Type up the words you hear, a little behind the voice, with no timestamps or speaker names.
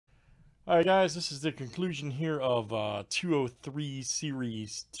All right, guys, this is the conclusion here of 203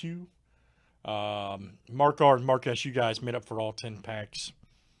 Series 2. Mark R and Mark S, you guys made up for all 10 packs,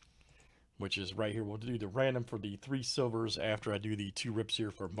 which is right here. We'll do the random for the 3 silvers after I do the 2 rips here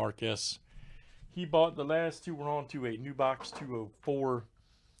for Mark S. He bought the last 2. We're on to a new box 204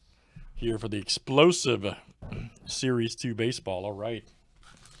 here for the explosive Series 2 baseball. All right.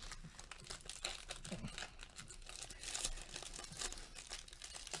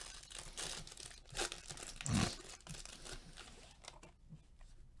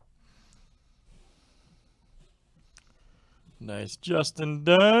 Nice Justin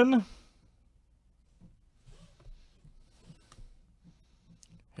Dunn.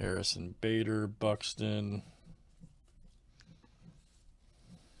 Harrison Bader, Buxton.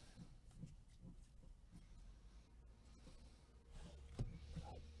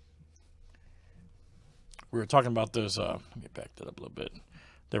 We were talking about those, let me back that up a little bit.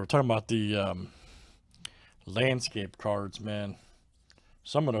 They were talking about the landscape cards, man.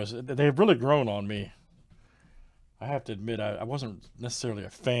 Some of those, they've really grown on me. I have to admit, I wasn't necessarily a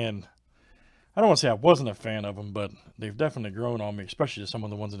fan. I don't want to say I wasn't a fan of them, but they've definitely grown on me, especially some of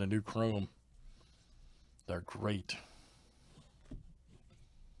the ones in the new Chrome. They're great.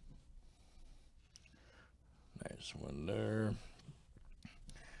 Nice one there.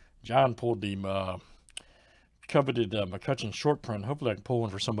 John pulled the coveted McCutcheon short print. Hopefully I can pull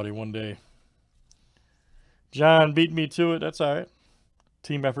one for somebody one day. John beat me to it. That's all right.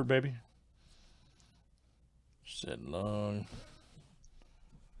 Team effort, baby. Sit long.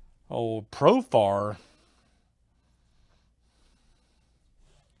 Oh, Profar.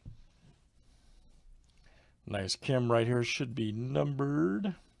 Nice Kim right here. Should be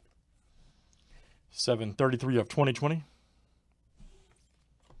numbered 733 of 2020.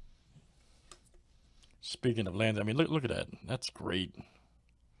 Speaking of lands, I mean, look at that. That's great.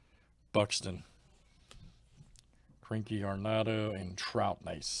 Buxton. Crinky, Arnado, and Trout.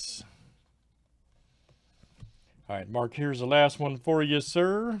 Nice. All right, Mark, here's the last one for you,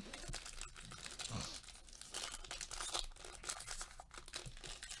 sir.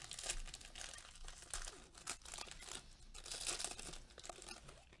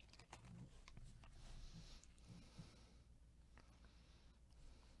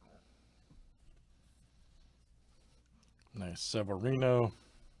 Nice Severino.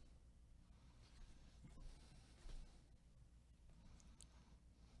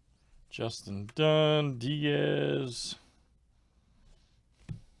 Justin Dunn, Diaz.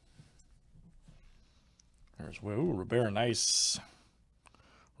 There's Rivera, nice.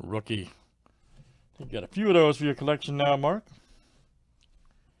 Rookie. You got a few of those for your collection now, Mark.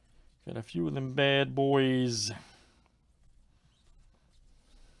 Got a few of them bad boys.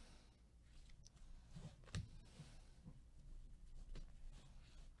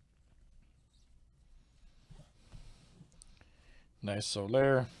 Nice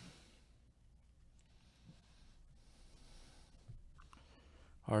Soler.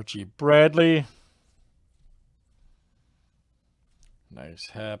 Archie Bradley. Nice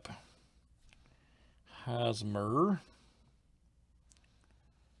Hap. Hosmer.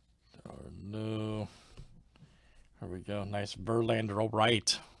 No. Here we go. Nice Verlander. All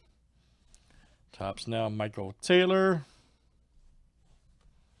right. Tops now. Michael Taylor.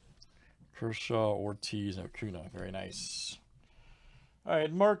 Kershaw, Ortiz, and Acuna. Very nice. All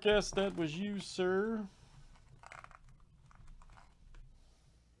right, Marcus, that was you, sir.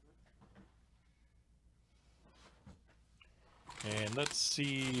 And let's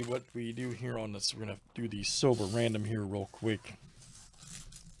see what we do here on this. We're going to do the silver random here real quick.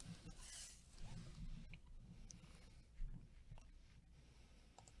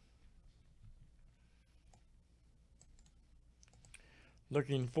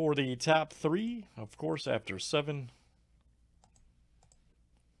 Looking for the top 3, of course, after 7.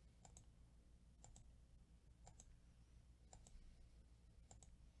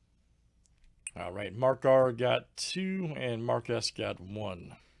 All right, Mark R got 2 and Mark S got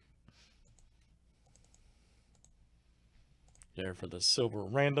 1. There for the silver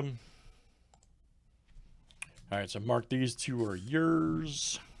random. All right, so Mark, these 2 are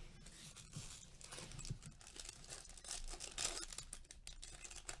yours.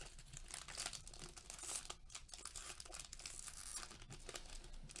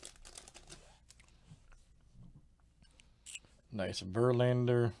 Nice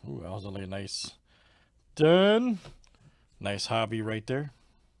Verlander. Ooh, that was really nice. Done. Nice hobby right there.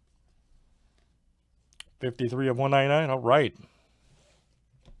 53 of 199. All right.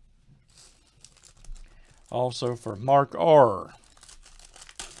 Also for Mark R.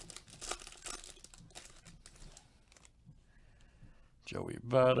 Joey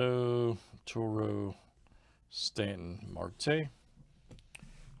Votto, Toro, Stanton, Marte.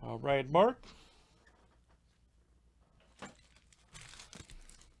 All right, Mark.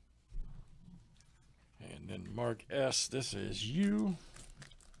 And then Mark S., this is you.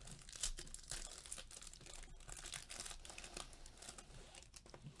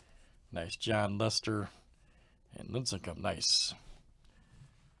 Nice. John Lester and Lincecum. Nice.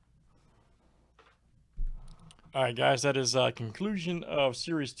 All right, guys, that is conclusion of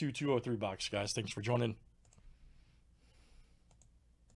Series 2 203 box, guys. Thanks for joining.